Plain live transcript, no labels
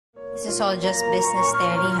This is all just business,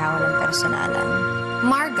 Terry, ha? Walang personalan.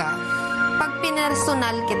 Marga, pag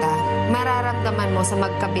pinersonal kita, mararamdaman mo sa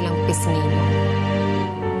magkabilang pisngi mo.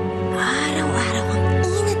 Araw-araw ang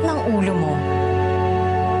init ng ulo mo.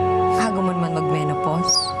 Bago mo naman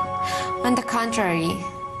mag-menopause. On the contrary,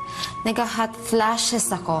 nagka-hot flashes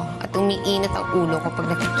ako at umiinit ang ulo ko pag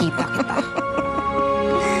nakikita kita.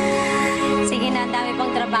 Sige na, ang dami pang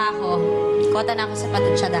trabaho. Kota na ako sa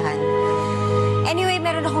patutsadahan. Anyway,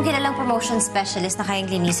 meron akong kilalang promotion specialist na kayang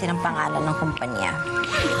linisin ang pangalan ng kumpanya.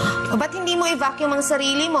 O ba't hindi mo i-vacuum ang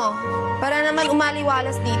sarili mo? Para naman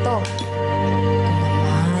umaliwalas dito.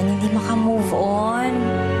 Hindi maka-move on.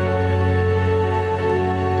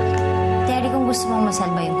 Terry, kung gusto mong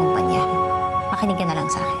masalba yung kumpanya, makinig ka na lang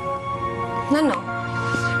sa akin. Ano?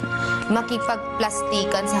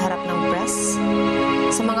 Makipagplastikan sa harap ng press?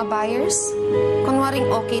 Sa mga buyers?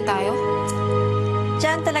 Kunwaring okay tayo?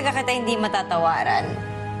 Diyan talaga kita hindi matatawaran.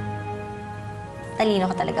 Talino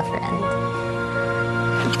ka talaga, friend.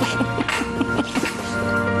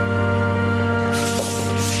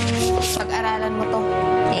 Pag-aralan mo to.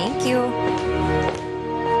 Thank you.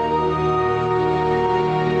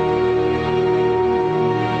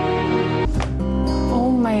 Oh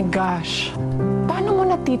my gosh. Paano mo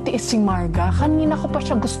natitiis si Marga? Kanina ko pa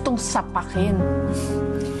siya gustong sapakin.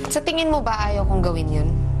 Sa tingin mo ba ayaw kong gawin yun?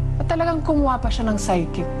 At talagang kumuha pa siya ng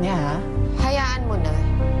sidekick niya, ha? Hayaan mo na.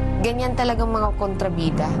 Ganyan talagang mga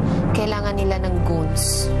kontrabida. Kailangan nila ng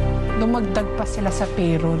goons. Dumagdag pa sila sa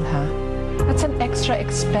payroll, ha? That's an extra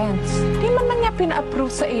expense. Di man lang niya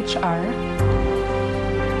pina-approve sa HR.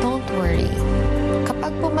 Don't worry.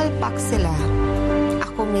 Kapag pumalpak sila,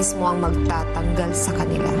 ako mismo ang magtatanggal sa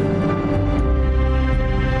kanila.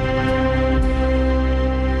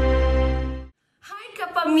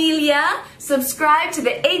 Pamilya, subscribe to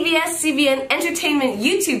the ABS-CBN Entertainment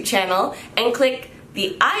YouTube channel and click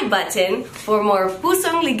the I button for more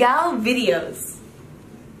Pusong Ligaw videos.